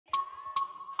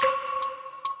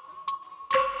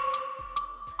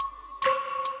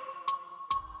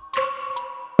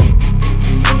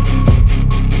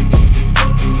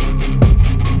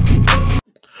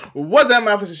What's that,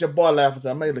 my It's your boy Laughers.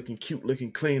 I made looking cute,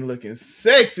 looking clean, looking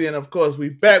sexy. And of course, we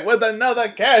back with another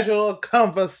casual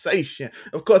conversation.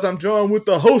 Of course, I'm joined with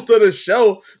the host of the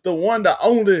show, the one, the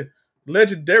only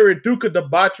legendary Duke of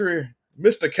Debauchery,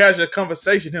 Mr. Casual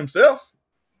Conversation himself.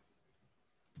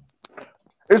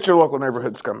 It's your local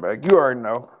neighborhood scumbag. You already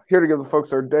know. Here to give the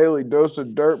folks their daily dose of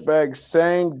dirtbag.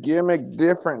 Same gimmick,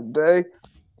 different day.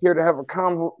 Here to have a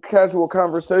casual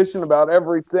conversation about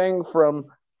everything from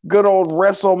good old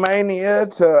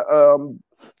Wrestlemania to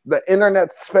the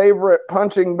internet's favorite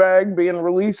punching bag being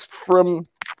released from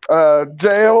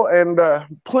jail and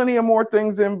plenty of more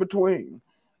things in between.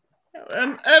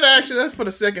 And actually, that's for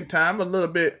the second time, a little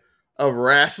bit of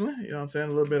wrestling. You know what I'm saying?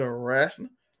 A little bit of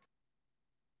wrestling.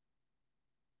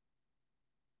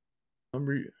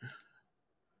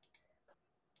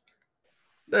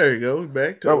 There you go. We're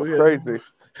back. That was crazy.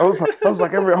 I was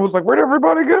like, where'd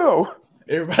everybody go?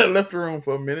 Everybody left the room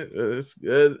for a minute. It's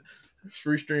good.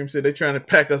 Free Stream said they're trying to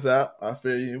pack us out. I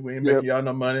feel you. We ain't making y'all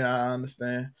no money. I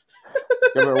understand.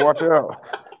 You better watch out.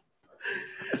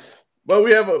 But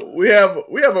we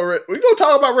gonna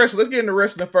talk about wrestling. Let's get into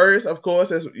wrestling first. Of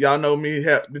course, as y'all know, me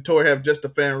have Just a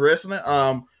Fan Wrestling.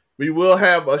 We will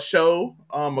have a show,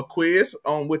 a quiz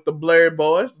with the Blair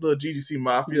boys, the GGC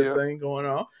Mafia thing going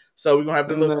on. So we're gonna have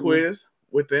the little quiz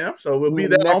with them. So we'll be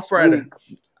there on Friday.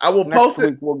 I will post it.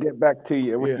 Next week we'll get back to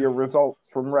you with your results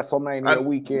from WrestleMania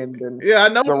weekend. And I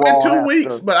know it's been 2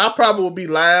 weeks, but I probably will be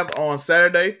live on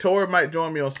Saturday. Tori might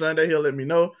join me on Sunday. He'll let me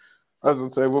know. I was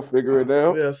gonna say we'll figure it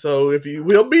out. Yeah, so if you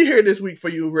will be here this week for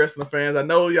you wrestling fans, I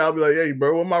know y'all be like, "Hey,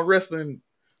 bro, where my wrestling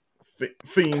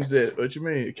fiends at?" What you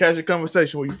mean? Casual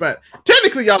conversation where you find.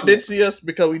 Technically, y'all did see us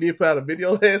because we did put out a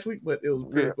video last week, but it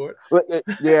was pre-recorded.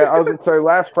 I was gonna say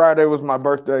last Friday was my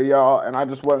birthday, y'all, and I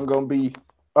just wasn't gonna be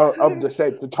of the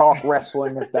shape to talk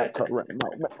wrestling at that current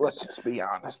moment. Let's just be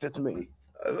honest, it's me.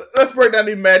 Let's break down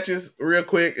these matches real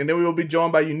quick, and then we will be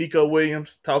joined by Unico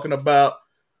Williams talking about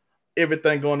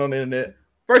everything going on the internet.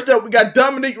 First up, we got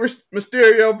Dominik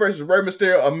Mysterio versus Rey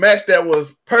Mysterio, a match that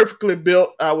was perfectly built,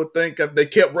 I would think, if they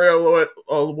kept Rey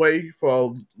away for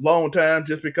a long time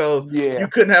just because you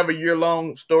couldn't have a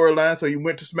year-long storyline, so you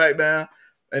went to Smackdown.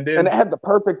 And it had the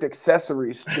perfect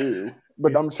accessories, too.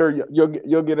 But I'm sure you'll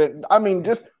get it. I mean,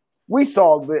 we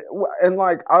saw that. And,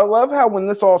 I love how when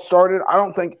this all started, I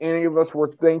don't think any of us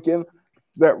were thinking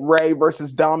that Rey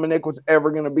versus Dominik was ever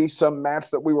going to be some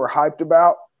match that we were hyped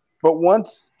about. But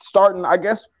starting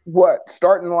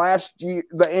last year,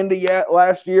 the end of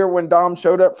last year when Dom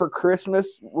showed up for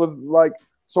Christmas was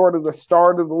sort of the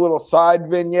start of the little side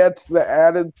vignettes that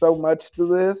added so much to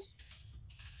this.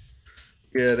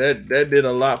 Yeah, that did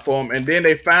a lot for them. And then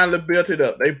they finally built it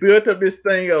up. They built up this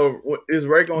thing of, is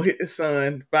Rey going to hit his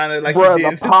son? Finally, he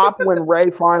did. The pop when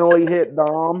Rey finally hit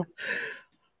Dom,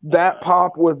 that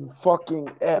pop was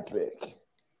fucking epic.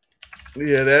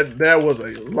 Yeah, that was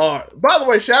a lot. By the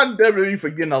way, shout out to WWE for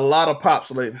getting a lot of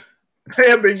pops lately. They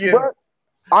have been getting. But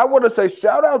I want to say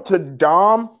shout out to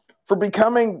Dom for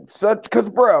becoming such, because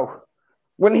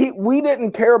when we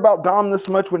didn't care about Dom this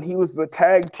much when he was the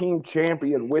tag team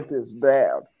champion with his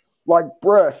dad.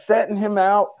 Setting him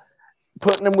out,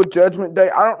 putting him with Judgment Day.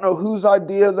 I don't know whose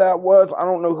idea that was. I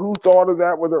don't know who thought of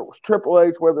that, whether it was Triple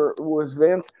H, whether it was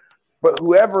Vince, but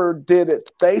whoever did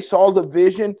it, they saw the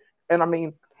vision. And I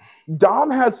mean, Dom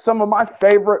has some of my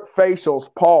favorite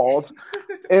facials, pause,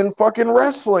 in fucking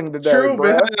wrestling today. True,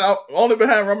 only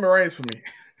behind Roman Reigns for me.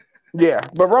 Yeah,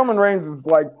 but Roman Reigns is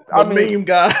meme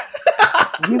guy.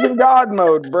 He's in God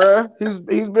mode, bruh.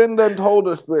 He's been done told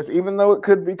us this, even though it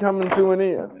could be coming to an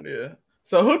end. Yeah.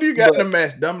 So who do you got in the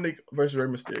match? Dominik versus Rey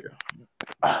Mysterio.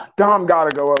 Dom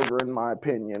gotta go over, in my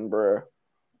opinion, bruh.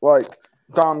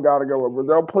 Dom gotta go over.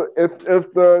 They'll put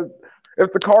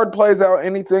if the card plays out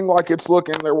anything like it's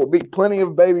looking, there will be plenty of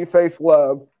babyface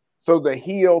love. So the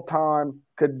heel time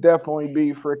could definitely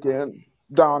be freaking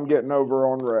Dom getting over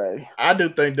on Rey. I do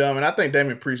think Dom, and I think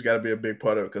Damian Priest got to be a big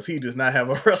part of it because he does not have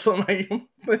a WrestleMania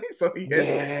thing. So he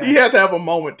has to have a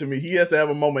moment to me. He has to have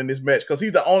a moment in this match because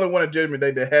he's the only one at Judgment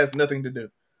Day that has nothing to do.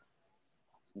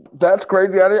 That's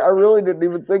crazy. I really didn't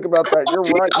even think about that. You're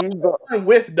right. He's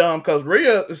with Dom because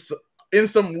Rhea is in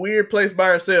some weird place by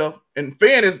herself, and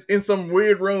Fan is in some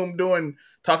weird room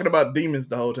talking about demons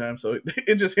the whole time. So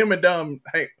it's just him and Dom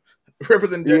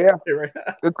representing right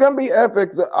now. It's gonna be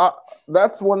epic.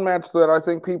 That's one match that I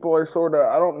think people are sort of.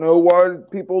 I don't know why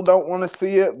people don't want to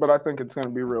see it, but I think it's gonna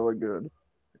be really good.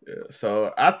 Yeah,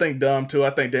 so I think Dom too. I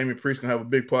think Damian Priest gonna have a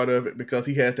big part of it because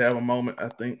he has to have a moment. I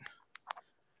think.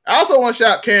 I also want to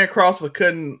shout Karrion Kross for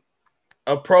cutting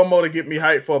a promo to get me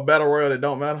hyped for a battle royal that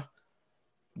don't matter.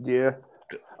 Yeah.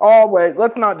 Oh, wait.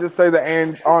 Let's not just say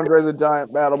the Andre the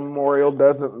Giant Battle Memorial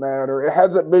doesn't matter. It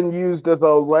hasn't been used as a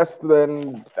less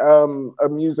than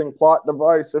amusing plot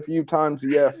device a few times,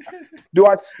 yes. Do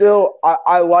I still –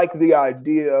 I like the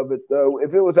idea of it, though.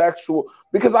 If it was actual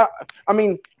 – because, I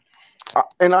mean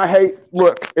 – and I hate –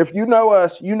 look, if you know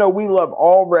us, you know we love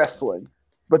all wrestling.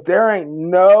 But there ain't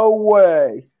no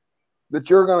way that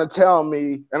you're going to tell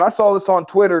me – and I saw this on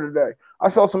Twitter today. I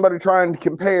saw somebody trying to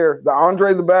compare the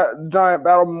Andre the Giant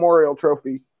Battle Memorial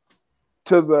Trophy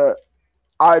to the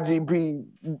IG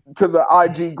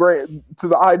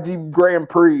Grand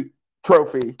Prix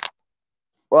trophy.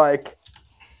 Like,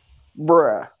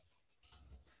 bruh,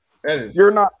 you're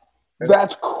not.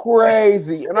 That's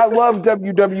crazy. And I love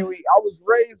WWE. I was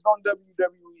raised on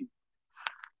WWE.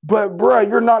 But bruh,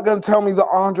 you're not gonna tell me that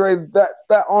Andre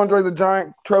the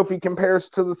Giant trophy compares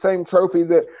to the same trophy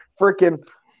that freaking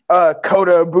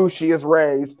Kota Ibushi has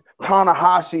raised,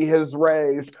 Tanahashi has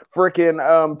raised, freaking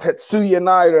Tetsuya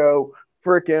Naito,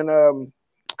 freaking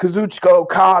Kazuchika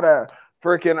Okada,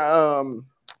 freaking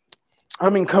I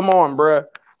mean, come on, bruh.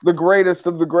 The greatest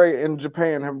of the great in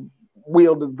Japan have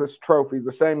wielded this trophy.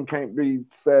 The same can't be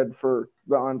said for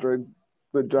the Andre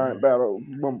the Giant Battle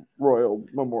Royal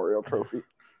Memorial Trophy.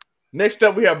 Next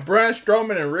up, we have Braun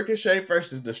Strowman and Ricochet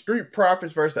versus the Street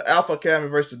Profits versus Alpha Academy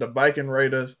versus the Viking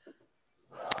Raiders.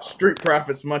 Street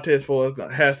Profits, Montez Ford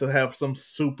has to have some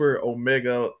super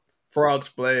Omega frog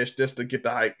splash just to get the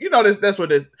hype. You know that's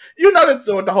what it. You know that's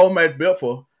what the whole match built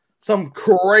for. Some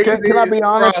crazy. Can I be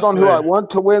honest on who I want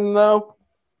to win though?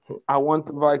 I want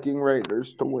the Viking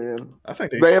Raiders to win. I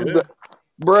think they should. Have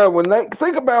bro, when they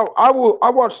think about, I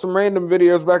watched some random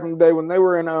videos back in the day when they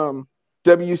were in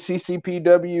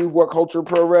WCCPW, What Culture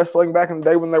Pro Wrestling, back in the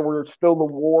day when they were still the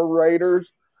War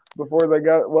Raiders. Before they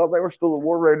got, well, they were still the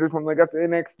War Raiders when they got to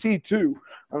NXT too.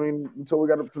 I mean, until we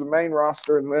got up to the main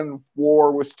roster, and then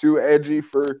War was too edgy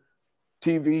for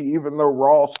TV. Even though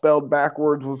Raw spelled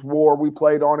backwards was War, we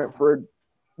played on it for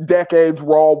decades.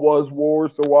 Raw was War,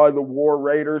 so why the War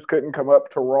Raiders couldn't come up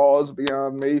to Raw is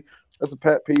beyond me. That's a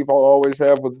pet peeve I'll always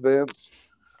have with Vince.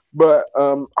 But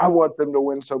I want them to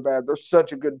win so bad. They're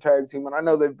such a good tag team, and I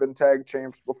know they've been tag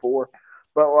champs before.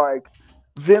 But like,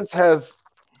 Vince has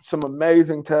some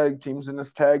amazing tag teams in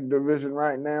this tag division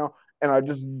right now, and I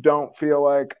just don't feel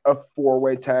like a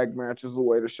 4-way tag match is the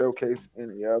way to showcase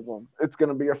any of them. It's going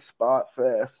to be a spot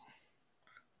fest.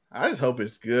 I just hope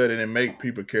it's good and it make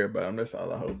people care about them. That's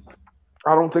all I hope.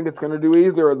 I don't think it's going to do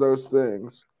either of those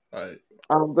things. All right.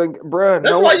 I don't think, bruh.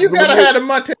 That's why you gotta have the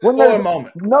Montez Ford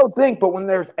moment. No, but when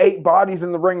there's 8 bodies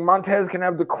in the ring, Montez can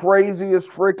have the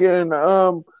craziest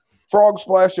freaking frog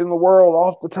splash in the world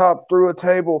off the top through a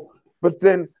table. But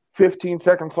then 15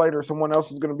 seconds later, someone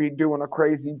else is going to be doing a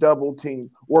crazy double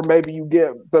team. Or maybe you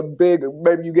get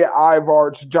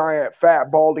Ivar's giant,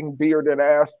 fat, balding, bearded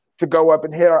ass to go up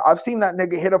and hit. I've seen that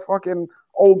nigga hit a fucking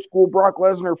old school Brock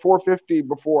Lesnar 450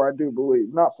 before, I do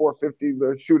believe. Not 450,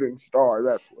 the shooting star.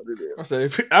 That's what it is. I say,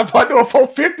 if I do a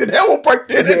 450, that will break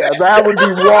that. Yeah, that would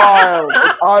be wild.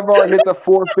 If Ivar hits a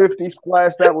 450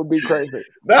 splash, that would be crazy.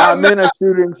 I'm in a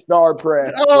shooting star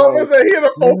press.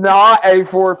 Not a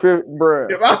 450, bruh.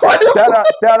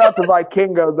 Shout out to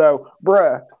Vikingo, though.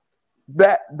 Bruh.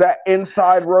 That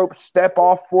inside rope step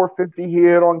off 450 he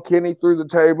hit on Kenny through the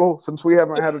table. Since we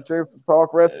haven't had a chance to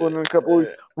talk wrestling in a couple of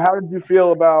weeks, how did you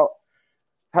feel about?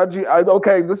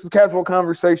 Okay, this is casual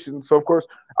conversation, so of course,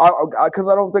 because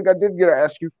I don't think I did get to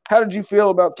ask you. How did you feel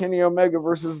about Kenny Omega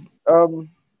versus El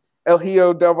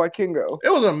Hijo del Vikingo?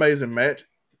 It was an amazing match.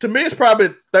 To me, it's probably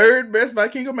the 3rd best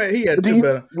Vikingo match. He had two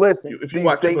better. Listen, if you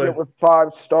think it was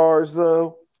 5 stars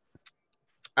though?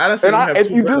 I don't see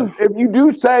if you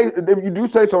do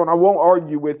say so, and I won't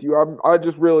argue with you. I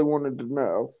just really wanted to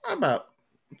know.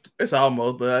 It's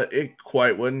almost, but it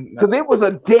quite wasn't. Because it was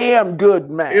a damn good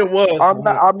match. It was. I'm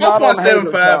not on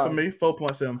 4.75 for me.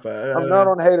 4.75. I'm not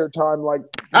on hater time.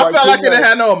 I felt like it didn't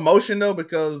have no emotion though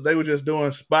because they were just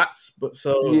doing spots. But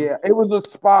yeah, it was a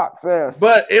spot fest.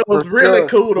 But it was really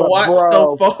cool to watch.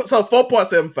 So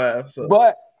 4.75. So.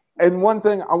 But and one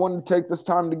thing I wanted to take this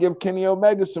time to give Kenny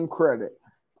Omega some credit.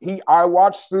 I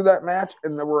watched through that match,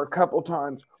 and there were a couple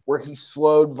times where he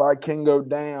slowed Vikingo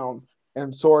down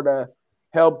and sort of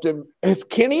helped him. Is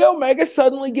Kenny Omega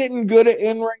suddenly getting good at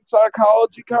in-ring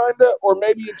psychology, kind of, or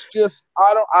maybe it's just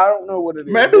I don't know what it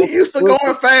is. Maybe he used to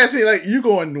going fast. He you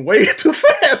going way too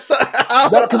fast.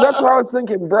 Because that's what I was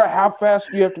thinking, bro. How fast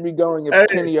do you have to be going if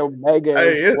Kenny Omega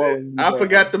is slowing? I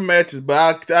forgot the matches,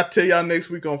 but I'll tell y'all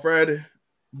next week on Friday.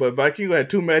 But Vikingo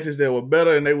had 2 matches that were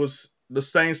better, and they was the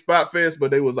same spot fest,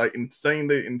 but they was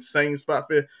insane spot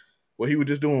fest where he was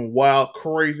just doing wild,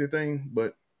 crazy things.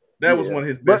 But That was one of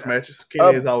his best matches.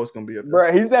 Kenny is always going to be up there.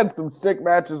 Bro, he's had some sick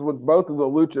matches with both of the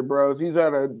Lucha Bros. He's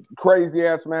had a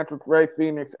crazy-ass match with Rey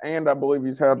Fenix, and I believe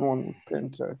he's had one with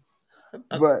Penta.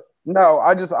 But, no,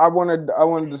 I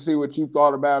wanted to see what you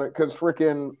thought about it, because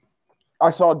freaking I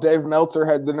saw Dave Meltzer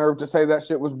had the nerve to say that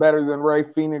shit was better than Rey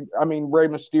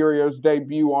Mysterio's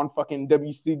debut on fucking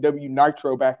WCW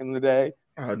Nitro back in the day.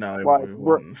 Oh, no.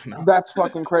 No. That's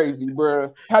fucking crazy,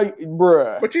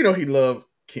 bruh. But you know he loved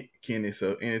Kenny,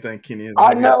 so anything Kenny is.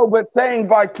 I know, but saying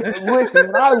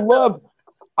listen, I love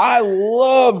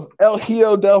El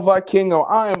Hijo del Vikingo.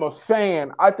 I am a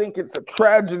fan. I think it's a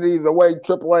tragedy the way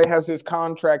AAA has his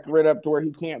contract writ up to where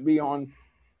he can't be on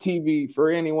TV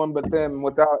for anyone but them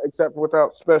except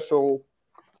without special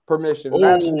permission.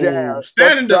 That's jazz.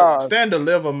 Stand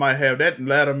Deliver might have that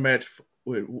ladder match.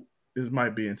 This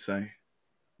might be insane.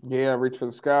 Yeah, Reach for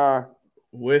the Sky.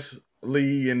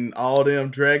 Wesley and all them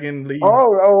Dragon Lee.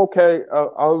 Oh, okay.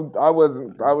 I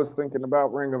was thinking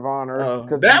about Ring of Honor.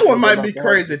 That one might be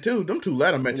crazy too. Them two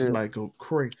ladder matches might go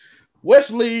crazy.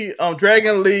 Wesley,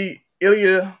 Dragon Lee,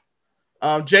 Ilya,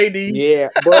 JD. Yeah,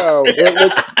 bro.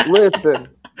 Listen.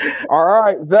 All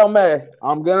right, Zelme.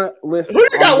 I'm gonna listen. Who you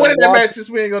got winning that match since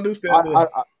we ain't gonna do stand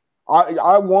up?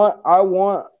 I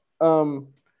want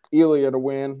Ilya to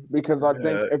win, because I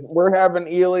think if we're having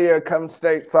Ilya come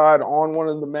stateside on one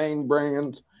of the main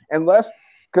brands,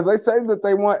 because they say that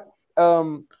they want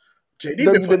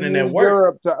JD been putting in that work.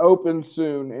 Europe to open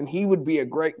soon, and he would be a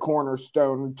great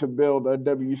cornerstone to build a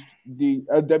WWE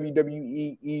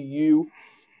EU.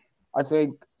 I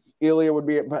think Ilya would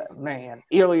be it, but man,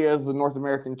 Ilya as the North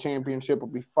American Championship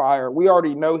would be fire. We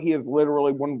already know he is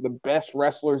literally one of the best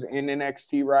wrestlers in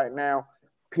NXT right now.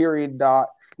 Period.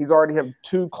 He's already had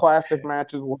 2 classic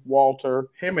matches with Walter.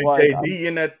 Him and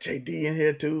JD in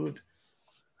here too.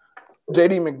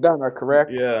 JD McDonough,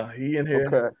 correct? Yeah, he in here.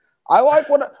 Okay. I like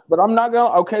but I'm not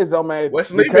gonna. Okay, Zelme.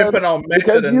 Wesley been put on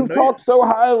because you've talked so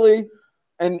highly,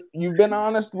 and you've been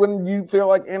honest when you feel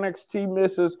like NXT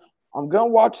misses. I'm gonna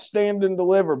watch Stand and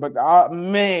Deliver, but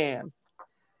man,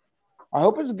 I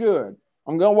hope it's good.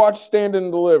 I'm gonna watch Stand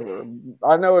and Deliver.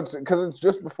 I know it's because it's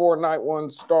just before night 1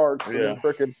 starts. Yeah,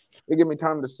 freaking, they give me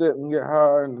time to sit and get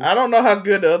high. I don't know how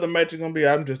good the other match is gonna be.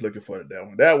 I'm just looking for that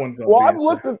one. That one's gonna be. Well, I've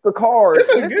looked at the card. It's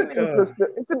a good card.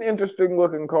 It's an interesting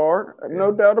looking card,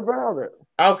 no doubt about it.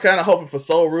 I was kind of hoping for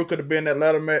Soul Ruka to be in that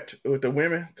ladder match with the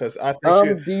women, because I think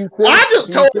I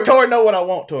just told Tori know what I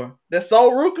want to her. That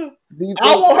Soul Ruka,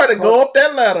 I want her to go up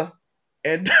that ladder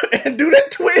and do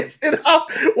that twist. And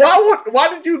why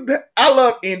did you? I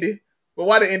love Indy, but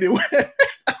why did Indy win?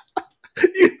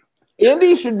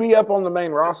 Indy should be up on the main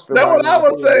roster. That's what I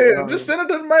was saying. Just send her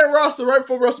to the main roster right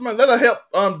before WrestleMania. Let her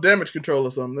help Damage Control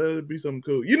or something. That'd be something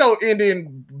cool. You know, Indy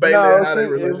and Bayley and how they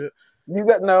relationship. You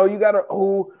got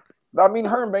I mean,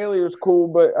 her and Bayley is cool,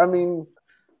 but I mean,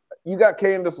 you got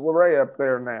Candice LeRae up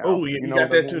there now. Oh, yeah, you got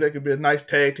that too. That could be a nice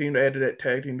tag team to add to that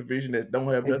tag team division that don't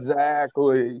have nothing.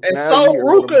 Exactly. And Soul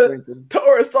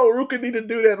Ruka need to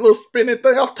do that little spinning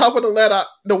thing off top of the ladder.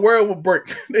 The world will break.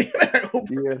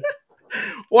 Yeah.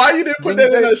 Why you didn't put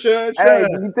that in a shot? Hey,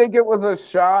 do you think it was a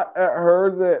shot at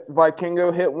her that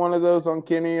Vikingo hit one of those on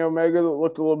Kenny Omega that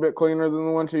looked a little bit cleaner than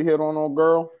the one she hit on old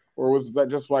girl? Or was that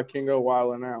just Vikingo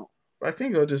wilding out?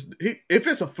 Vikingo if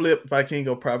it's a flip,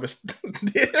 Vikingo probably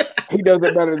he does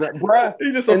it better than bruh.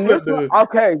 He just a flip dude.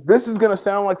 Okay, this is gonna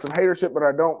sound like some hater shit, but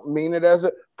I don't mean it as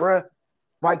it, bruh.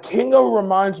 Vikingo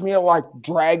reminds me of like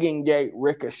Dragon Gate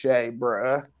Ricochet,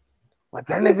 bruh. Like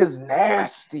that nigga's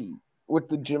nasty with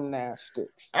the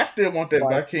gymnastics. I still want that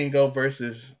Vikingo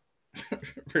versus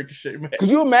Ricochet match. Could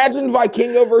you imagine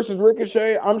Vikingo versus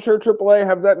Ricochet? I'm sure AAA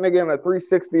have that nigga in a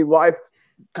 360 life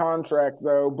contract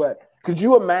though, but could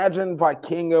you imagine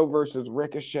Vikingo versus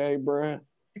Ricochet, bruh?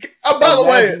 By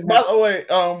the way,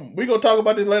 we're gonna talk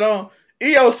about this later on.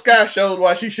 Io Sky showed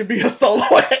why she should be a solo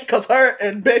act, because her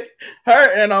and Becky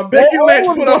match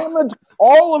put on.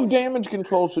 All of Damage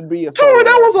Control should be a solo.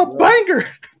 That was a banger.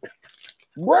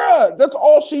 Bruh, that's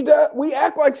all she does. We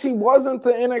act like she wasn't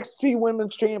the NXT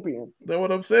Women's Champion. That's what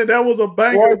I'm saying. That was a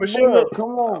banger. But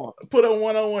come on. Put on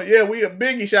one-on-one. Yeah, we a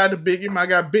Biggie. Shout out to Biggie. My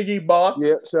guy Biggie Boss.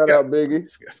 Yeah, shout out Biggie.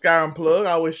 Skyrim Plug.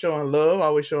 Always showing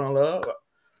love.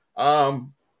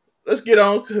 Let's get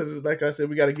on, because like I said,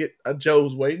 we got to get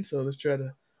Joe's waiting. So let's try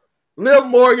to. Liv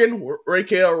Morgan,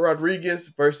 Raquel Rodriguez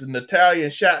versus Natalya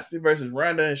and Shotzi versus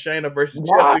Ronda and Shayna versus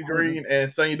Chelsea Green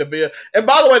and Sonya Deville. And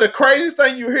by the way, the craziest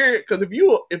thing you hear, because if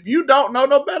you don't know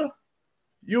no better,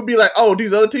 you'll be like, oh,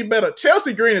 these other teams better.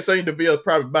 Chelsea Green and Sonya Deville is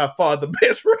probably by far the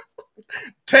best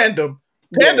tandem.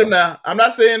 Now, I'm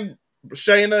not saying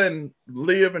Shayna and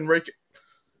Liv and Raquel.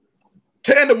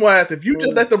 tandem wise, if you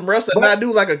just let them wrestle and not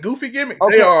do like a goofy gimmick,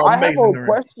 they are amazing. I have a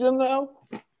question though.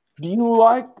 Do you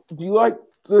like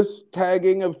this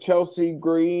tagging of Chelsea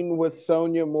Green with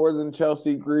Sonya more than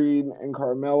Chelsea Green and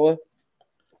Carmella?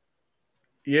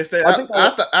 Yes,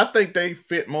 I think they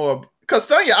fit more because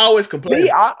Sonya always complains.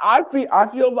 See, I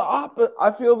feel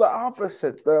the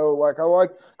opposite though. Like I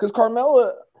like because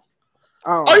Carmella.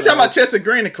 Oh, you talking about Chelsea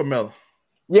Green and Carmella?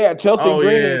 Yeah, Chelsea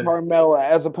Green and Carmella,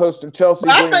 as opposed to Chelsea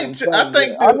Green and Sonya.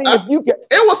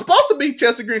 It was supposed to be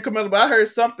Chelsea Green and Carmella, but I heard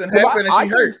something happened and she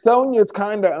hurt. Sonya's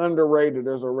kind of underrated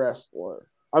as a wrestler.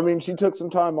 I mean, she took some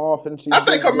time off and I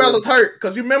think Carmella's hurt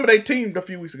because you remember they teamed a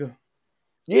few weeks ago.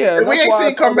 Yeah, and we ain't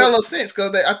seen Carmella since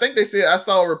because I think they said I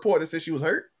saw a report that said she was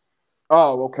hurt.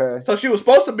 Oh, okay. So she was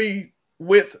supposed to be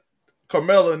with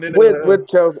Carmella and then with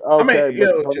Chelsea. Okay, I mean,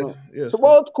 yeah. So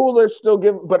well, it's cool they're still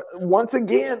giving, but once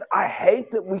again, I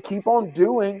hate that we keep on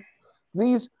doing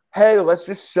these. Hey, let's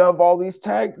just shove all these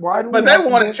tags. Why do we? But they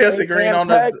wanted Chelsea Green on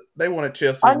the. They wanted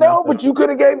Chelsea. I know, but you could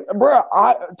have gave, bro.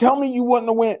 Tell me you wouldn't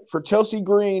have went for Chelsea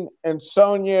Green and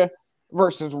Sonya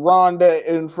versus Ronda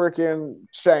and freaking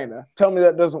Shayna. Tell me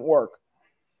that doesn't work.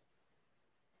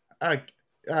 I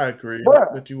agree,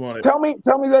 bruh, but you wanted. Tell me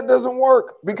that doesn't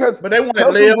work because. But they want to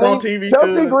live on TV.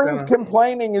 Chelsea Green's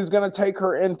complaining is going to take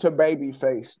her into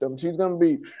babyface. She's going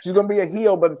to be a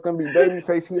heel, but it's going to be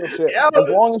babyface heel shit. As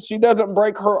long as she doesn't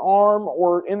break her arm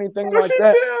or anything like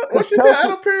that.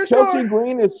 Chelsea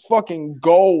Green is fucking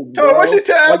gold. Tell her what she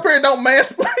tell Adam Pearce, don't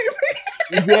mansplain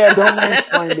me. Yeah, don't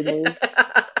mansplain to me.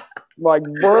 Like,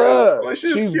 bruh,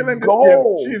 she's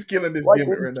gold. She's killing this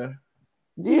gimmick right now.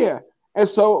 Yeah. And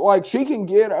so, like, she can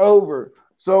get over.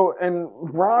 So, and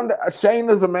Ronda,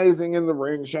 Shayna's amazing in the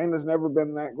ring. Shayna's never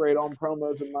been that great on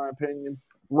promos, in my opinion.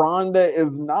 Ronda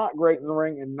is not great in the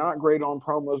ring and not great on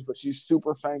promos, but she's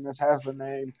super famous, has a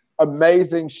name.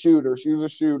 Amazing shooter. She's a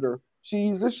shooter.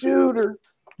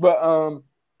 But,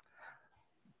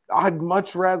 I'd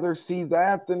much rather see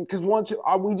that than because once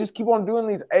we just keep on doing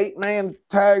these 8-man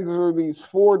tags or these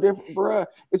 4 different, bruh.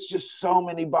 It's just so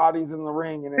many bodies in the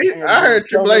ring. And I heard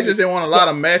Triple H just didn't want a lot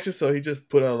of matches, so he just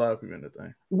put a lot of people in the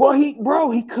thing. Well, he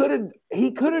could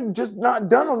have just not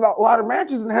done a lot of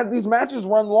matches and had these matches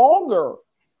run longer.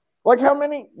 Like how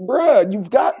many, bruh? You've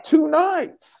got 2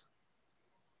 nights.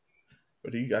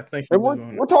 But I think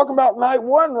we're talking about night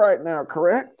 1 right now,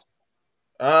 correct?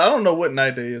 I don't know what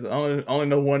night day is. I only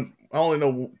know one. I only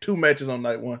know 2 matches on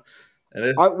night 1.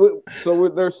 And so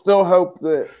there's still hope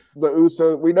that the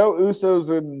Usos. We know Usos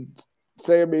and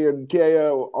Sami and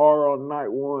KO are on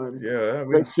night 1. Yeah,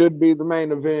 they should be the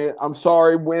main event. I'm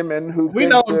sorry, women who we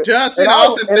know Johnson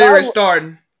Austin theory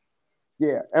starting.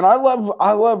 Yeah, and I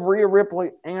love Rhea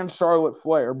Ripley and Charlotte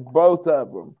Flair, both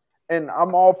of them, and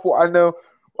I'm all for. I know.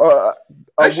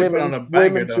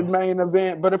 Women should main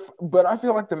event, but I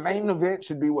feel like the main event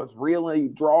should be what's really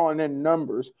drawing in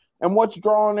numbers. And what's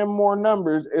drawing in more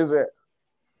numbers is that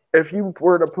if you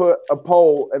were to put a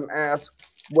poll and ask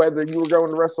whether you were going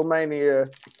to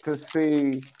WrestleMania to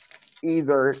see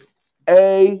either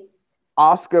A,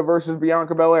 Asuka versus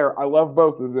Bianca Belair, I love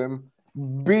both of them,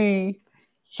 B,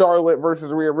 Charlotte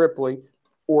versus Rhea Ripley,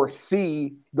 or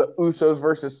C, the Usos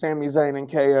versus Sami Zayn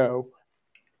and KO,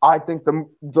 I think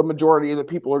the majority of the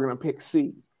people are going to pick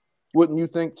C. Wouldn't you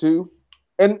think too?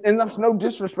 And that's no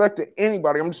disrespect to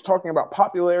anybody. I'm just talking about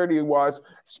popularity-wise,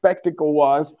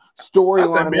 spectacle-wise,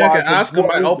 storyline-wise. Bianca Asuka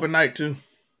might open night too.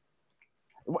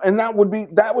 And that would be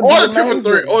or the triple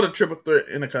threat or the triple threat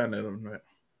intercontinental night.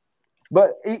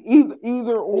 But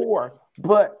either or.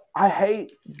 But I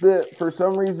hate that for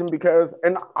some reason because,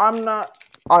 and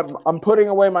I'm putting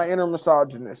away my inner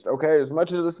misogynist, okay? As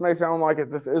much as this may sound like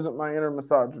it, this isn't my inner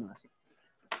misogynist.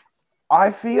 I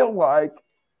feel like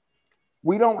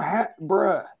we don't have,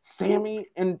 Sami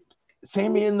and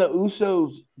the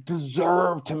Usos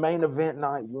deserve to main event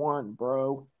night 1,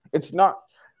 bro. It's not,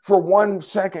 for 1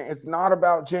 second, it's not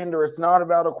about gender. It's not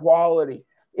about equality.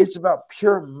 It's about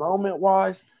pure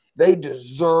moment-wise. They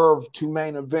deserve to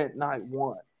main event night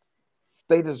 1.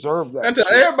 They deserve that. And to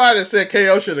everybody that said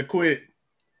KO should have quit,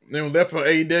 then left for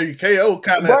AEW, KO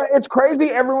kind of. But it's crazy.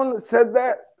 Everyone that said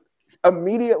that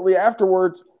immediately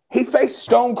afterwards, he faced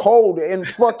Stone Cold in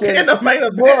fucking in the main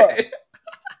event.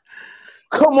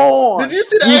 Come on. Did you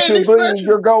see the A&E special?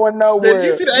 You're going nowhere. Did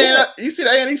you see the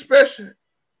A&E special?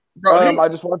 Bro, I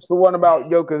just watched the one about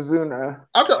Yokozuna.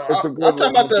 I'm talking about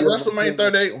the WrestleMania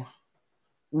 38 one.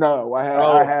 No, I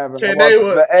haven't.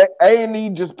 The A&E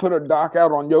just put a doc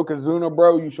out on Yokozuna,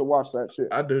 bro. You should watch that shit.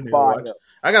 I do need to watch.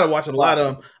 I gotta watch a lot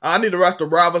of them. I need to watch the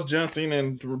Bravos Johnson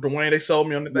and Dwayne. They sold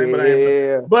me on the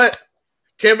thing, but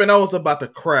Kevin Owens about to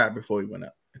cry before he went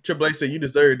out. Triple H said, "You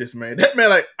deserve this, man." That man,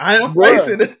 like, I am Bruh.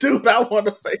 facing the dude I want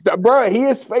to face. Bro,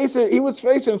 he was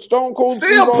facing Stone Cold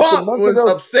Steve CM Austin Punk months was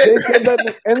ago. upset. They said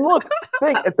that, and look,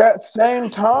 think at that same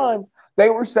time they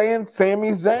were saying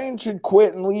Sami Zayn should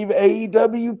quit and leave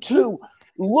AEW too.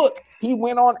 Look, he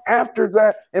went on after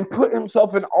that and put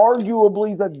himself in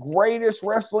arguably the greatest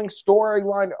wrestling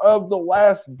storyline of the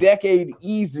last decade.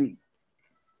 Easy,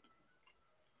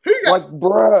 Who got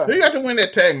bruh. to win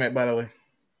that tag match, by the way?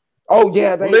 Oh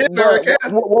yeah, they. Lynch or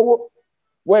Bruh,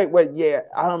 wait, yeah.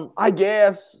 I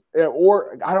guess,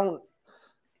 or I don't.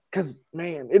 Because,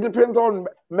 man, it depends on,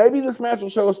 maybe this match will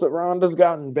show us that Ronda's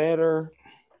gotten better.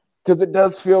 Because it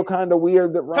does feel kind of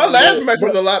weird that Ronda. Her last match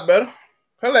was a lot better.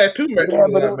 Her last 2 matches were a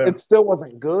lot better. It still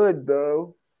wasn't good,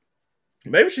 though.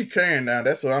 Maybe she can now.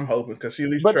 That's what I'm hoping, because she at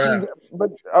least tried.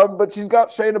 But she's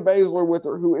got Shayna Baszler with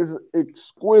her, who is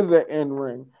exquisite in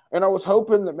ring. And I was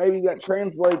hoping that maybe that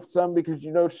translates some, because,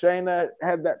 Shayna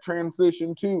had that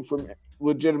transition, too, from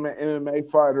legitimate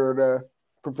MMA fighter to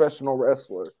professional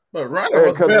wrestler. But Ronda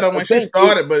was better when she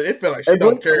started, but it felt like she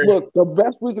don't care. Look, the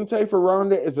best we can say for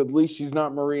Ronda is at least she's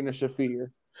not Marina Shafir.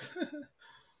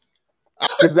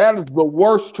 Because that is the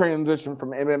worst transition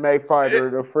from MMA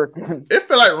fighter to freaking. It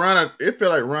feel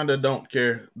like Ronda don't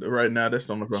care right now. That's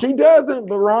on the problem. She doesn't,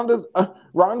 but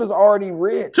Ronda's already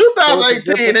rich.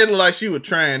 2018, it looked like she was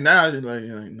trying. Now she's like,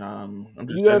 nah, I'm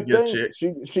just trying to get a check.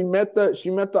 She met the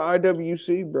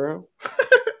IWC, bro.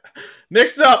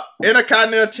 Next up,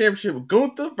 Intercontinental Championship: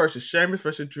 Gunther versus Sheamus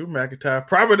versus Drew McIntyre.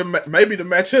 Probably maybe the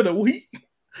match of the week.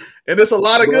 And it's a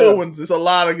lot of good ones. It's a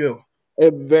lot of good ones.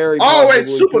 Wait,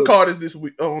 Supercard is this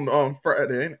week on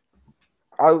Friday, ain't it?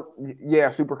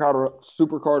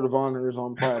 Supercard of Honor is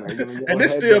on Friday. And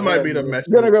this still might be the match.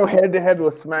 Gonna go head to head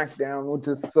with SmackDown, which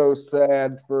is so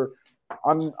sad for.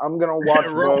 I'm gonna watch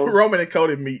both. Roman and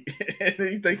Cody meet.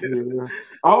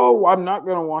 Oh, I'm not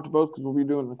gonna watch both because we'll be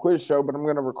doing the quiz show, but I'm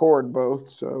gonna record both.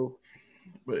 So,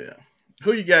 but yeah,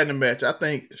 who you got in the match? I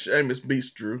think Sheamus beats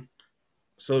Drew,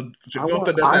 so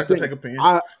Gunther doesn't have to take a pin.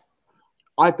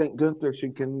 I think Gunther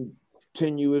should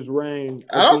continue his reign.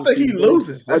 I don't think he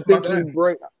loses. That's I think he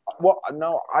break. Well,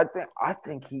 no, I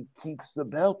think he keeps the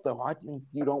belt though. I think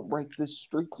you don't break this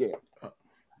streak yet.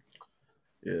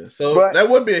 Yeah, so that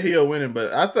would be a heel winning,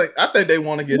 but I think they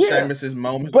want to get Sheamus his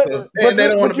moment, and they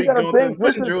don't want to be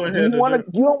putting Drew in here.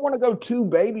 You don't want to go too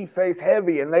babyface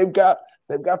heavy, and they've got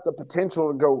the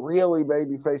potential to go really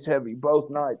babyface heavy both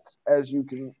nights, as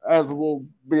we'll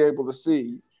be able to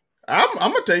see. I'm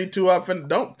gonna tell you too. I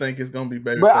don't think it's gonna be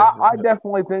babyface. But I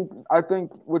definitely think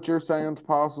what you're saying is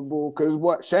possible,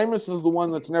 because Sheamus is the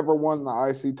one that's never won the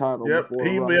IC title. Yep, before,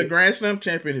 he'd be a Grand Slam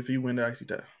champion if he win the IC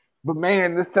title. But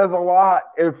man, this says a lot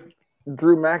if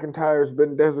Drew McIntyre's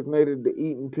been designated to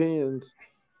eating pins.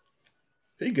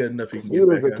 He good enough. He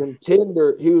was a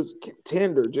contender. He was a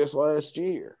contender just last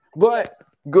year. But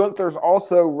Gunther's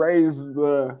also raised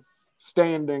the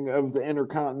standing of the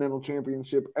Intercontinental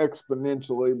Championship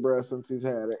exponentially, bro, since he's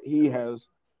had it. He has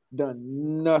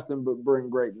done nothing but bring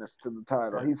greatness to the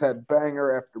title. He's had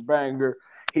banger after banger.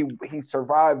 He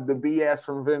survived the BS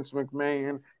from Vince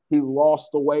McMahon. He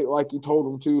lost the weight like he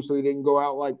told him to, so he didn't go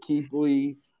out like Keith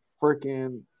Lee.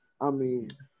 Gunther's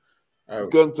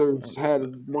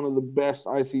had one of the best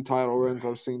IC title runs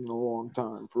I've seen in a long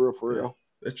time, for real.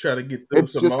 Let's try to get through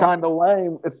It's just kind of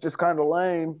lame. It's just kind of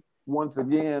lame, once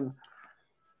again,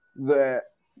 that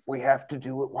we have to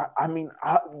do it. I mean,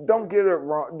 don't get it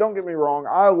wrong. Don't get me wrong.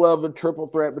 I love a triple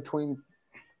threat between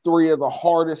 3 of the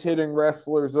hardest hitting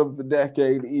wrestlers of the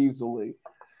decade easily.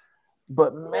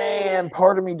 But man,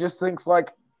 part of me just thinks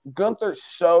like Gunther's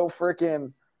so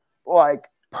freaking like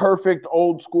perfect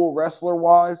old school wrestler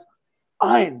wise.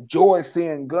 I enjoy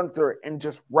seeing Gunther in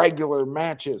just regular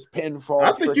matches, pinfall.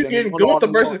 I think you're getting Gunther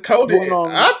versus Cody.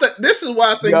 I think this is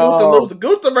why I think Gunther loses.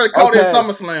 Gunther versus Cody at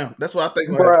SummerSlam. That's what I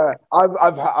think. Bruh,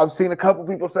 I've seen a couple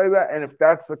people say that, and if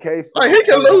that's the case, like he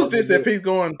can lose this if he's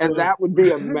going. And that would be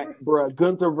bruh.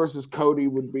 Gunther versus Cody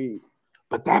would be,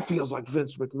 but that feels like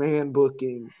Vince McMahon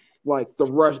booking, like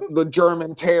the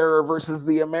German Terror versus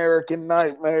the American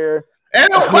Nightmare. And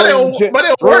but it'll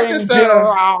work this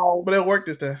time. But it'll work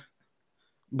this time.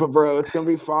 But bro, it's gonna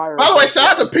be fire. By the way,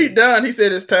 shout out to Pete Dunne. He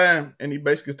said it's time, and he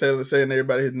basically saying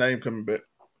everybody his name coming back.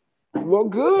 Well,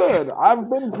 good. I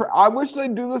wish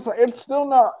they'd do this. It's still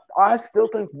not. I still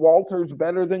think Walter's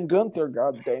better than Gunther.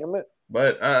 God damn it!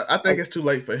 But I think it's too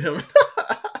late for him.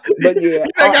 But yeah,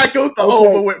 I got Gunther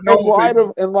over with.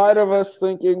 In light of us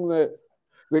thinking that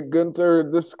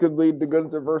this could lead to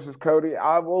Gunther versus Cody.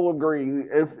 I will agree.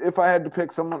 If I had to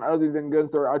pick someone other than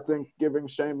Gunther, I think giving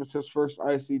Sheamus his first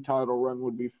IC title run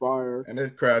would be fire. And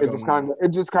this crowd It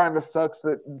just kind of sucks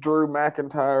that Drew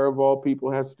McIntyre of all people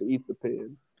has to eat the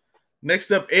pig.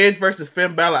 Next up, Edge versus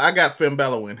Finn Balor. I got Finn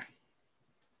Balor winning.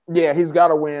 Yeah, he's got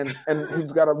to win, and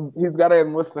he's got to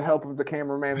enlist the help of the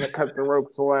cameraman that cut the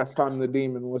ropes the last time the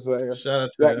Demon was there. Shout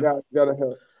out to that guy's got to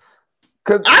help.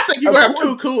 I think you're going to have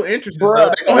two cool entrances,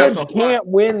 though. Edge can't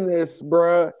win this,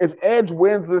 bruh. If Edge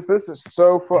wins this is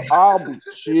so fun. I'll be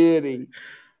shitty.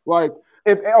 Like,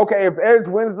 if Edge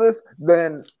wins this,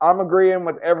 then I'm agreeing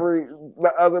with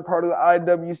the other part of the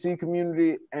IWC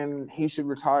community, and he should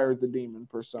retire the Demon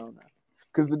persona.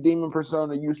 Because the Demon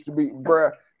persona used to be,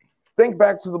 bruh, think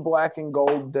back to the black and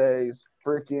gold days.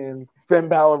 Freaking Finn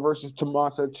Balor versus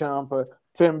Tommaso Ciampa.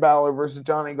 Finn Balor versus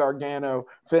Johnny Gargano,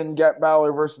 Finn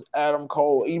Balor versus Adam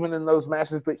Cole. Even in those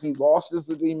matches that he lost as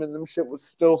the Demon, them shit was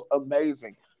still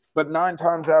amazing. But 9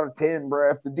 times out of 10,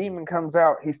 bro, if the Demon comes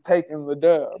out, he's taking the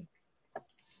dub.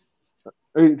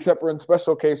 Except for in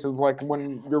special cases like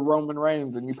when you're Roman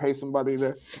Reigns and you pay somebody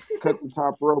to cut the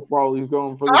top rope while he's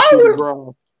going for the coup de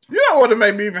grace. You know what would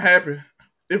make me even happy?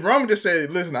 If Roman just said,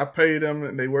 listen, I paid them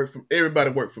and they work for everybody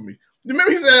worked for me. You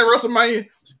remember he said at WrestleMania,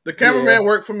 the cameraman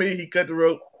worked for me, he cut the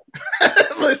rope.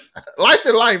 Listen, life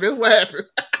is life. That's what happened.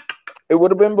 It would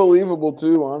have been believable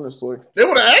too, honestly. It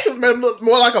would have actually made him look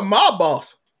more like a mob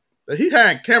boss. That he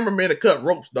had cameramen to cut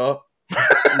ropes, dog.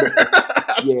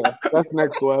 Yeah, that's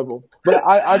next level. But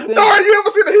I think. No, you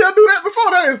ever seen a heel do that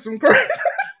before? That is some crazy.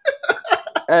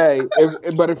 Hey,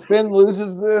 if Finn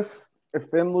loses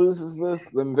this,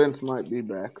 then Vince might be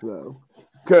back though,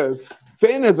 because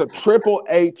Finn is a Triple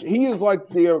H. He is like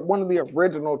one of the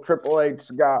original Triple H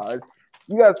guys.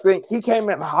 You got to think he came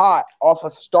in hot off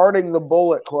of starting the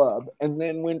Bullet Club and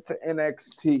then went to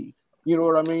NXT. You know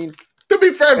what I mean? To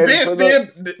be fair,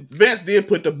 Vince did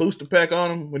put the booster pack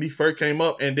on him when he first came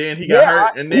up, and then he got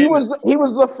hurt. And then he was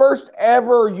the first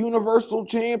ever Universal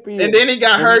Champion. And then he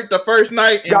got hurt the first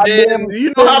night. And then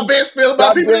you know how Vince feels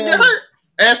about people that get hurt.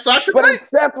 Ask Sasha Banks. But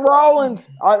Seth Rollins.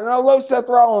 I love Seth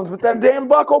Rollins, but that damn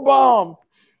buckle bomb.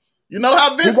 You know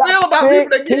how Vince feels about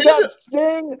people that get hurt.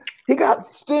 He got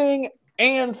Sting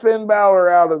and Finn Balor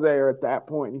out of there at that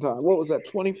point in time. What was that,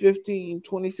 2015,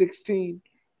 2016?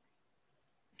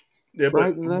 Yeah,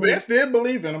 but Vince did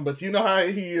believe in him, but you know how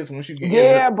he is once you get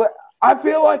injured. But I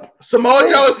feel like Samoa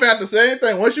Joe has found the same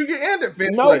thing. Once you get injured,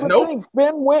 Vince nope.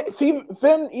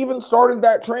 Finn even started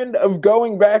that trend of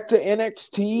going back to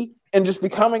NXT and just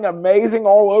becoming amazing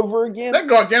all over again. That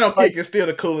Gargano kick is still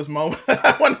the coolest moment.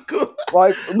 But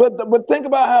think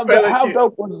about how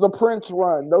dope was the Prince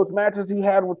run. Those matches he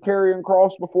had with Karrion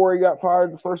Kross before he got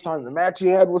fired the first time. The match he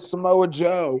had with Samoa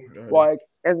Joe.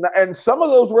 And some of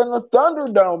those were in the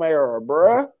Thunderdome era,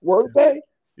 bruh. Weren't they?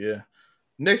 Yeah.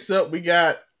 Next up, we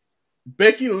got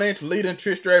Becky Lynch leading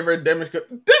Trish Stratus versus Damage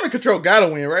Control gotta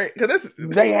win, right?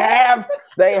 They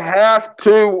have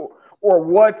to. Or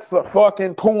what's the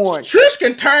fucking point? Trish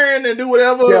can turn and do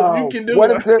whatever you can do.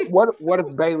 What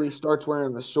if Bayley starts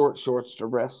wearing the short shorts to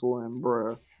wrestle in,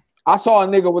 bro? I saw a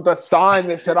nigga with a sign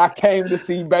that said, I came to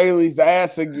see Bayley's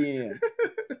ass again.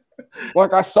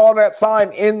 Like, I saw that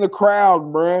sign in the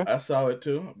crowd, bro. I saw it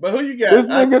too. But who you got? This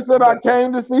nigga said, I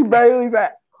came to see Bayley's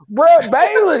ass. Bro,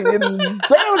 Bayley,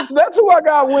 that's who I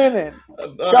got winning.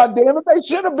 God damn it, they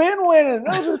should have been winning.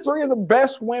 Those are 3 of the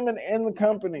best women in the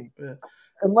company. Yeah.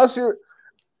 Unless you're,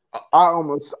 I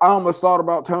almost thought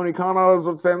about Tony Khan. I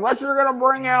was saying, unless you're gonna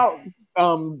bring out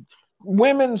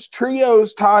women's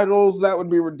trios titles, that would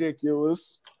be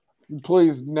ridiculous.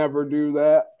 Please never do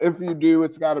that. If you do,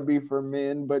 it's got to be for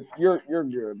men. But you're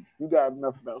good. You got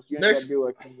enough belts. You ain't got to do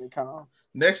like Tony Khan.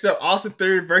 Next up, Austin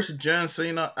Theory versus John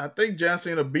Cena. I think John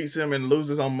Cena beats him and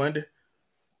loses on Monday.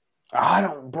 I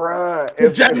don't, bruh.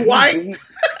 Jay White.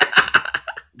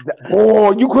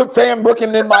 Oh, you quit fan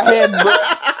booking in my head, bro.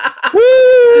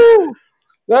 Woo!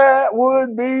 That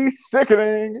would be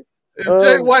sickening. If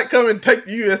Jay White come and take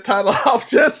the U.S. title off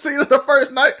John Cena the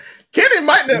first night, Kenny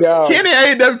might not. Kenny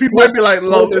AEW people might be like,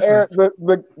 listen.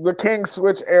 The King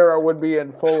Switch era would be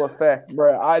in full effect,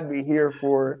 bro. I'd be here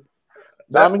for it.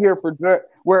 I'm here for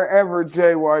wherever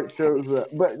Jay White shows up.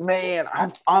 But man,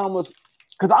 I almost.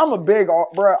 Because I'm a big,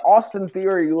 bro, Austin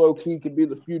Theory, low-key, could be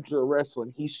the future of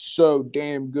wrestling. He's so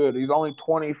damn good. He's only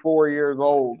 24 years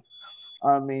old.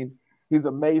 I mean, he's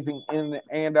amazing in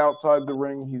and outside the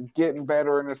ring. He's getting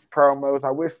better in his promos. I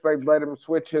wish they'd let him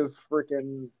switch his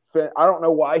freaking – I don't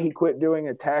know why he quit doing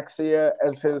Ataxia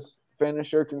as his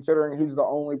finisher, considering he's the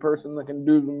only person that can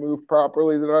do the move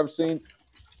properly that I've seen.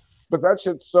 But that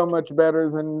shit's so much better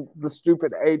than the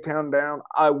stupid A-Town down.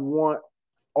 I want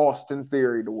Austin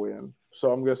Theory to win.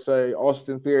 So I'm going to say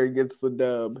Austin Theory gets the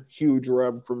dub. Huge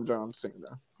rub from John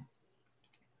Cena.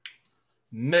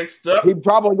 Next up. He's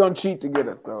probably going to cheat to get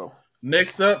it, though.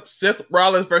 Next up, Seth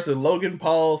Rollins versus Logan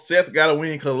Paul. Seth got to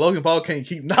win because Logan Paul can't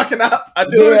keep knocking out. I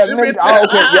do okay.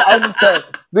 Yeah, I understand.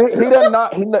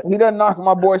 He doesn't knock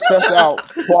my boy Seth out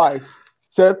twice.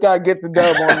 Seth got to get the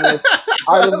dub on this.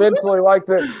 I'd eventually like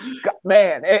to,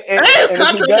 man. And his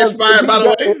contract expired, by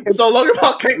the way, so Logan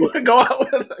Paul can't go out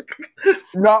with it.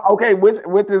 No, okay.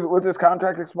 With his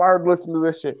contract expired, listen to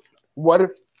this shit. What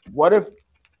if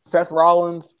Seth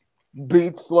Rollins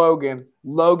beats Logan?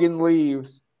 Logan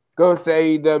leaves, goes to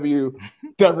AEW,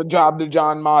 does a job to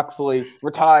John Moxley,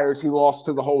 retires. He lost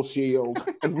to the whole Shield,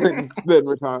 and then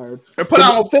retired. And put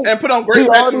on great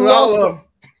matches with all of them.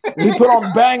 He put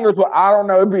on bangers, but I don't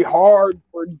know. It'd be hard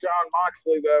for John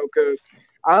Moxley though, because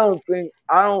I don't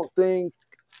think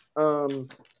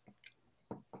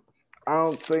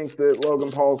that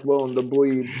Logan Paul's willing to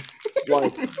bleed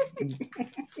like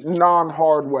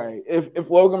non-hard way. If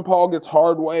Logan Paul gets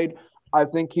hard weighed, I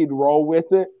think he'd roll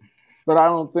with it, but I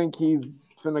don't think he's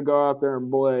finna go out there and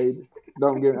blade. I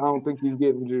don't think he's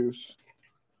getting juice,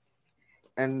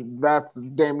 and that's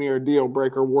damn near a deal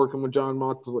breaker working with John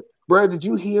Moxley. Bro, did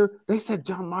you hear? They said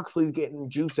John Moxley's getting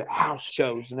juice at house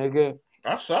shows, nigga.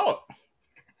 I saw it.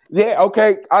 Yeah,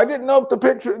 okay. I didn't know if the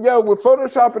picture, with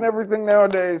Photoshop and everything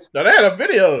nowadays. No, they had a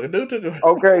video. Dude took a...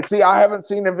 Okay, see, I haven't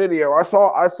seen a video. I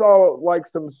saw like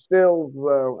some stills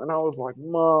though, and I was like,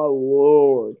 my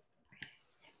lord.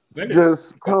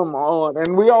 Just come on.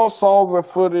 And we all saw the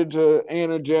footage of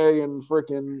Anna Jay and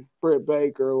freaking Britt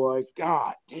Baker. Like,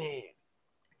 god damn.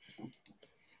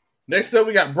 Next up,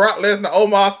 we got Brock Lesnar,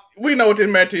 Omos. We know what this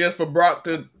match is for Brock.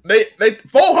 They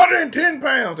 410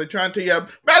 pounds. They trying to tell you.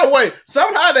 By the way,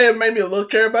 somehow they have made me a little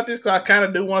care about this because I kind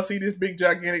of do want to see this big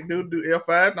gigantic dude do F5.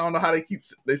 I don't know how they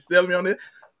sell me on it.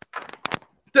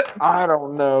 I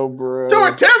don't know, bro.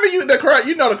 George, tell me the crowd.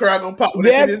 You know the crowd gonna pop.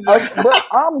 Yes, bro,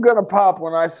 I'm gonna pop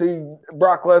when I see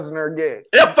Brock Lesnar get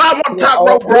F5 on top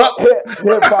rope, Brock. Hit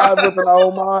 5 with an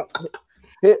Omos.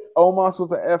 Hit Omos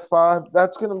with an F5.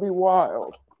 That's gonna be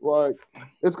wild. Like,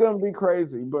 it's going to be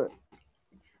crazy, but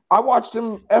I watched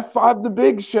him F5 the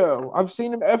Big Show. I've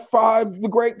seen him F5 the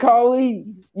Great Khali.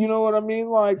 You know what I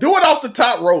mean? Like, do it off the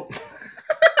top rope.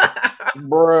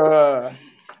 Bruh.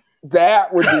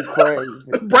 That would be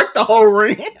crazy. Break the whole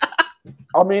ring.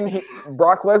 I mean,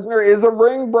 Brock Lesnar is a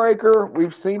ring breaker.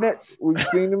 We've seen it. We've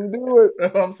seen him do it.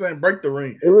 That's what I'm saying. Break the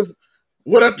ring. It was...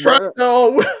 What a try.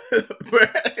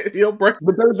 He'll break.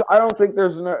 But I don't think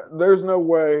there's no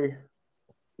way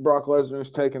Brock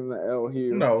Lesnar's taking the L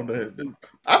here. No,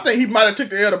 I think he might have took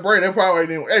the L to Bray. They probably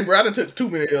didn't. Hey, bro, I done took too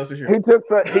many L's this year. He took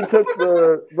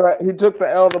the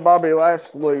L to Bobby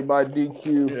Lashley by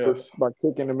DQ by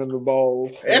kicking him in the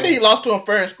balls. So. And he lost to him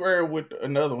fair and square with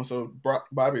another one. So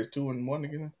Bobby is 2-1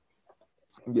 again.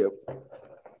 Yep.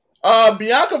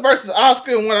 Bianca versus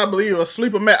Asuka, and when I believe a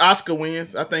sleeper match, Asuka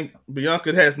wins. I think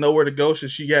Bianca has nowhere to go, so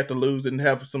she had to lose and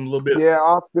have some little bit.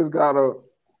 Yeah,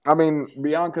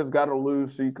 Bianca's got to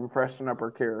lose so you can freshen up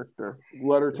her character.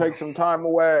 Let her take some time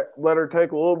away. Let her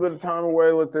take a little bit of time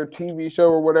away. Let their TV show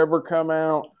or whatever come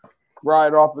out.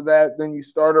 Right off of that, then you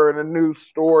start her in a new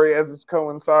story as it's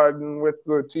coinciding with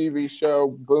the TV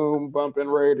show. Boom, bumping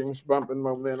ratings, bumping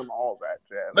momentum, all that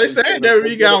jazz. They say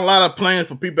WWE got a lot of plans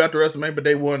for people after WrestleMania, but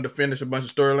they wanted to finish a bunch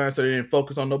of storylines, so they didn't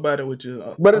focus on nobody. Which is,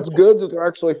 but it's good that they're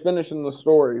actually finishing the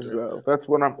stories, though. That's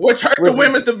what I'm. Which hurt the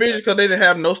women's division because they didn't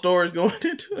have no stories going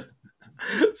into it.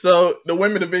 So the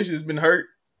women's division has been hurt.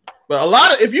 But a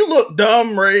lot of, if you look,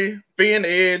 Dom, Ray, Finn,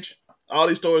 Edge, all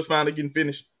these stories finally getting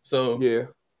finished. So yeah.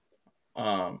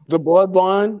 The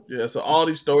bloodline. Yeah, so all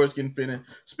these stories getting finished.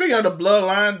 Speaking of the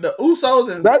bloodline, the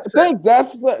Usos and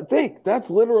that's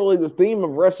literally the theme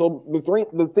of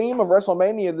the theme of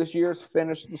WrestleMania this year is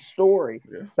finish the story.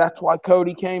 Yeah. That's why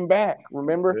Cody came back.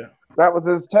 Remember? Yeah. That was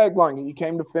his tagline. He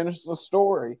came to finish the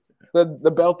story. The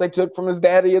belt they took from his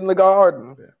daddy in the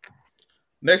garden. Yeah.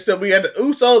 Next up, we had the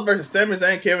Usos versus Sami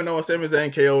Zayn, Kevin Owens. Sami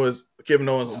Zayn, Kevin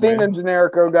Owens. Cena and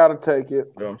Generico got to take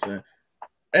it. You know what I'm saying?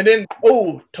 And then,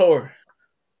 Tor.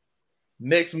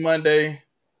 Next Monday,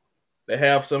 they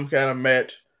have some kind of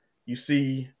match. You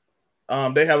see,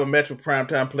 they have a match with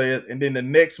primetime players, and then the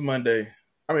next Monday,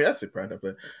 I say primetime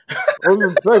players. I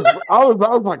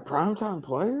was like, primetime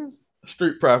players?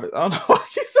 Street Profits. I don't know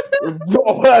what you said.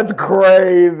 Oh, that's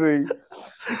crazy.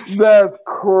 That's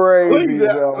crazy,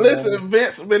 though, Listen, man.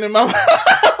 Vince been in my mind.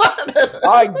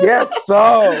 I guess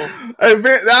so. Hey,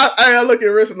 Vince, I look at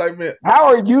wrestling like Vince. How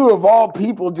are you, of all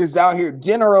people, just out here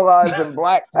generalizing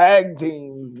black tag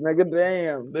teams, nigga?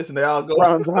 Damn. Listen, they all go.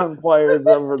 Primetime players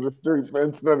over the street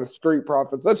instead of street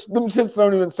profits. Them shits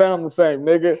don't even sound the same,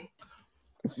 nigga.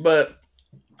 But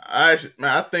I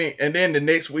think, and then the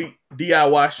next week,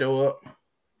 DIY show up.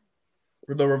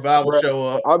 The Revival show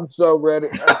up. I'm so ready.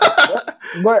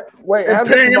 But wait,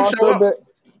 hasn't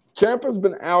Ciampa's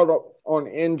been out on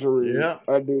injury? Yeah,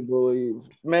 I do believe.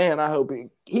 Man, I hope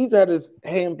he's had his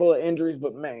handful of injuries,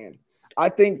 but man, I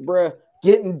think, bruh,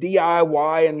 getting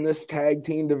DIY in this tag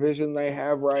team division they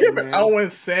have right now.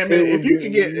 Owens, Sami. If you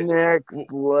can get next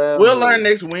level, we'll learn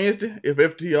next Wednesday if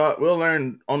FTR. We'll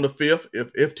learn on the 5th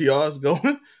if FTR is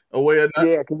going away or not.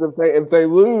 Yeah, because if they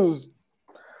lose,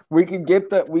 we can get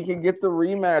the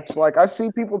rematch. Like, I see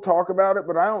people talk about it,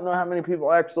 but I don't know how many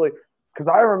people actually. Because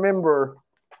I remember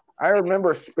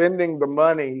spending the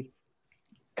money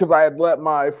because I had let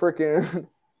my freaking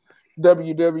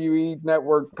WWE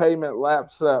Network payment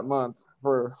lapse that month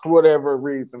for whatever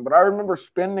reason. But I remember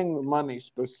spending the money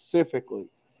specifically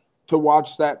to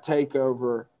watch that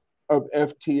takeover of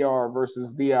FTR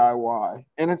versus DIY.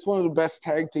 And it's one of the best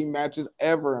tag team matches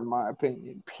ever, in my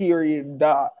opinion. Period.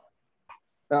 Dot.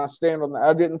 And I stand on that.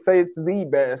 I didn't say it's the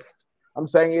best. I'm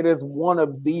saying it is one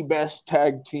of the best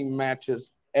tag team matches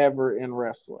ever in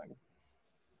wrestling.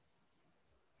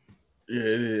 Yeah,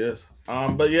 it is.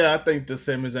 But yeah, I think the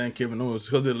Sami Zayn Kevin Owens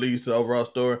because it leads to the overall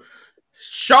story.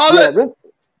 Charlotte. Yeah,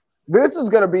 this is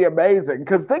going to be amazing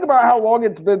because think about how long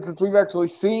it's been since we've actually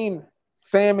seen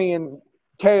Sami and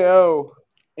KO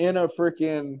in a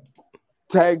freaking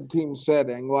tag team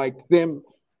setting, like them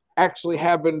actually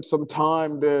having some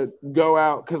time to go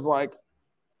out. Because, like,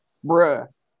 bruh,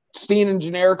 Steen and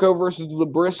Generico versus the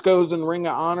Briscoes in Ring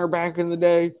of Honor back in the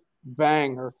day,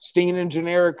 banger. Steen and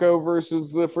Generico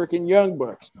versus the freaking Young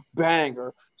Bucks,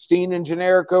 banger. Steen and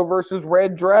Generico versus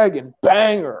Red Dragon,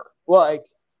 banger. Like,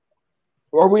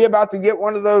 are we about to get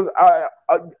one of those?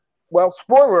 Well,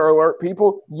 spoiler alert,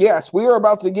 people. Yes, we are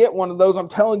about to get one of those. I'm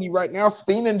telling you right now,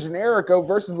 Steen and Generico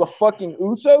versus the fucking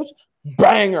Usos,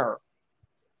 banger.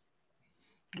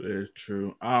 Very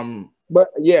true. But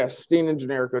yes, Steen and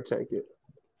Generico take it.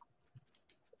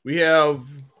 We have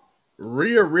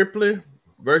Rhea Ripley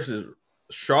versus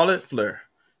Charlotte Flair.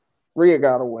 Rhea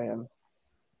got to win.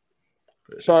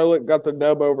 Charlotte got the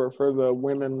dub over for the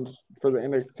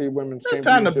NXT Women's Championship. It's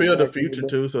time to build a future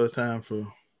too, so it's time for.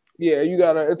 Yeah, you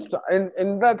gotta.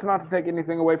 And that's not to take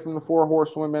anything away from the 4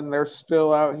 horsewomen. They're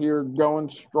still out here going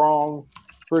strong.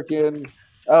 Freaking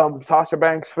Sasha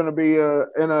Banks gonna be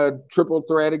in a triple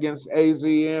threat against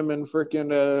AZM and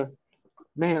freaking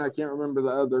man, I can't remember the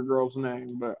other girl's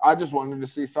name, but I just wanted to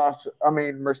see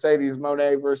Mercedes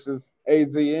Moné versus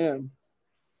AZM.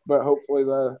 But hopefully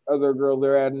the other girl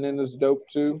they're adding in is dope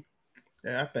too.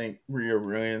 Yeah, I think Rhea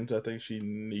wins. I think she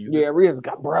needs it. Yeah, Rhea's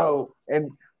got and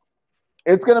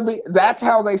it's gonna be that's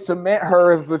how they cement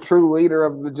her as the true leader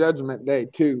of the Judgment Day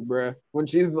too, bruh. When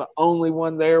she's the only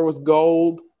one there with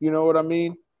gold, you know what I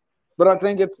mean? But I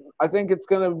think it's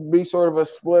gonna be sort of a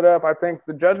split up. I think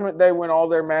the Judgment Day win all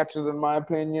their matches, in my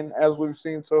opinion, as we've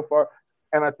seen so far,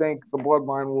 and I think the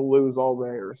Bloodline will lose all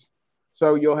theirs.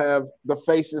 So you'll have the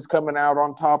faces coming out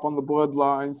on top on the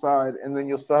Bloodline side, and then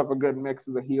you'll still have a good mix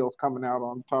of the heels coming out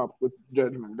on top with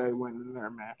Judgment Day winning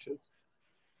their matches.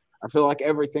 I feel like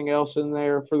everything else in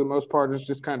there, for the most part, is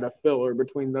just kind of filler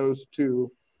between those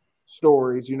two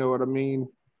stories. You know what I mean?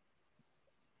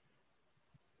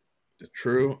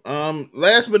 True.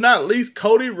 Last but not least,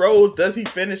 Cody Rhodes, does he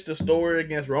finish the story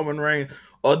against Roman Reigns,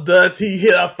 or does he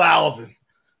hit 1,000?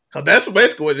 Because that's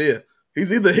basically what it is.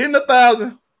 He's either hitting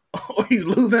 1,000 or he's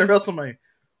losing WrestleMania.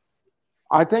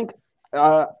 I think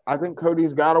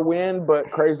Cody's got to win,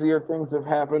 but crazier things have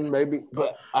happened. Maybe,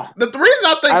 but the reason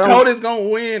I think Cody's gonna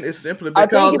win is simply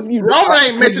because Roman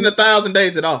ain't mentioned 1,000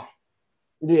 days at all.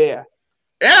 Yeah.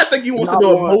 And I think he wants to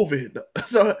do a movie.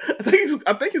 So I think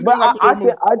he's. But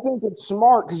I think it's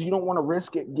smart because you don't want to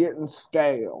risk it getting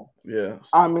stale. Yeah.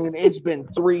 I mean, it's been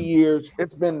 3 years.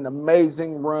 It's been an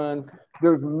amazing run.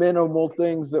 There's minimal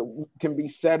things that can be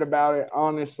said about it,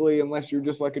 honestly, unless you're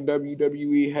just like a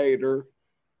WWE hater.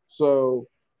 So,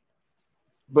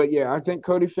 but yeah, I think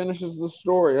Cody finishes the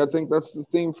story. I think that's the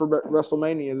theme for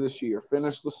WrestleMania this year.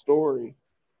 Finish the story.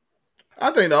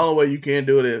 I think the only way you can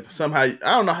do it is somehow. I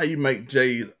don't know how you make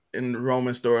Jade in the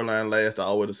Roman storyline last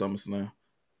all the way to SummerSlam.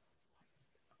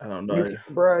 I don't know.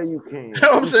 Bruh, you can't. You know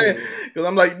what I'm saying? Because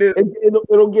I'm like this.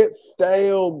 It'll get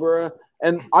stale, bruh.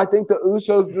 And I think the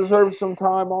Usos deserve some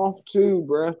time off too,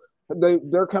 bruh.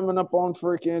 They're coming up on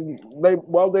they've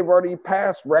already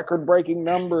passed record-breaking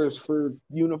numbers for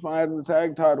unifying the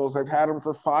tag titles. They've had them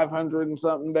for 500 and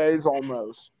something days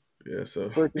almost. Yeah, so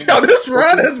Freaking, this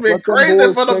run has been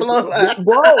crazy for the bloodline.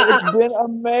 Bro, it's been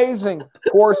amazing.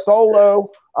 Poor Solo.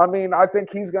 I mean, I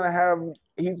think he's gonna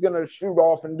shoot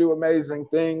off and do amazing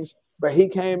things. But he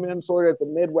came in sort of at the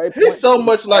midway point. He's so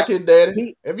much like his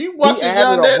daddy. Have you watched his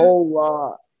young daddy? A whole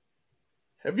lot.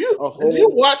 Did you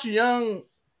watch young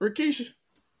Rikishi?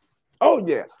 Oh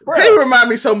yeah, bro. He remind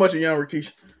me so much of young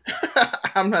Rikishi.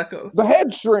 I'm not gonna. The head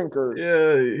shrinkers.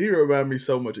 Yeah, he remind me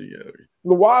so much of young.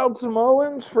 The Wild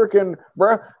Samoans, freaking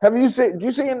bro. Did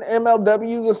you see in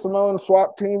MLW the Samoan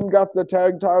SWAT team got the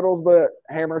tag titles, but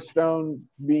Hammerstone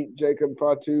beat Jacob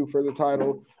Fatu for the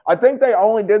title? I think they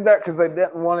only did that because they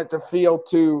didn't want it to feel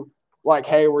too like,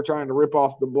 hey, we're trying to rip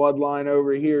off the bloodline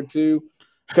over here too.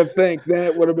 Because then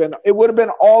it would have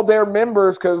been all their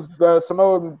members because the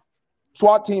Samoan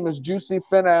SWAT team is Juicy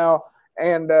Finau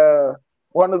and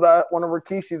one of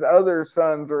Rikishi's other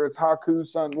sons, or it's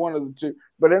Haku's son, one of the two.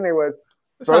 But anyways,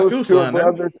 it's Haku's son.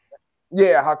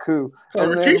 Yeah, Haku. So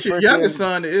Rikishi's youngest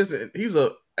son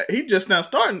he just now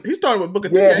starting. He's starting with Booker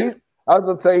T. Yeah, I was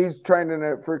gonna say he's training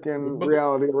at freaking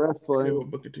Reality Wrestling. With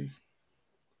Booker T.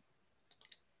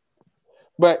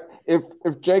 But if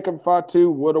Jacob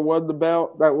Fatu would have won the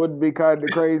belt, that would be kind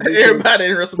of crazy. Everybody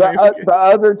in Wrestlemania. The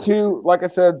other two, like I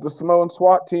said, the Samoan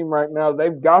SWAT team right now,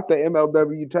 they've got the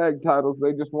MLW tag titles.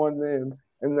 They just won them.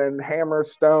 And then Hammer,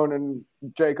 Stone, and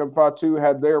Jacob Fatu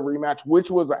had their rematch,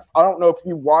 which was, I don't know if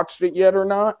you watched it yet or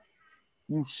not.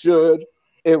 You should.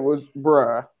 It was,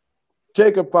 bruh.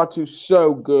 Jacob Fatu's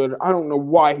so good. I don't know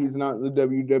why he's not in the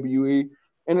WWE.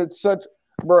 And it's such,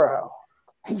 bruh.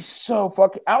 He's so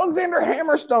fucking. Alexander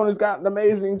Hammerstone has gotten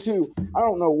amazing too. I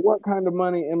don't know what kind of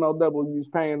money MLW is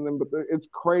paying them, but it's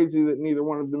crazy that neither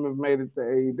one of them have made it to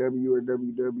AEW or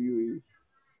WWE.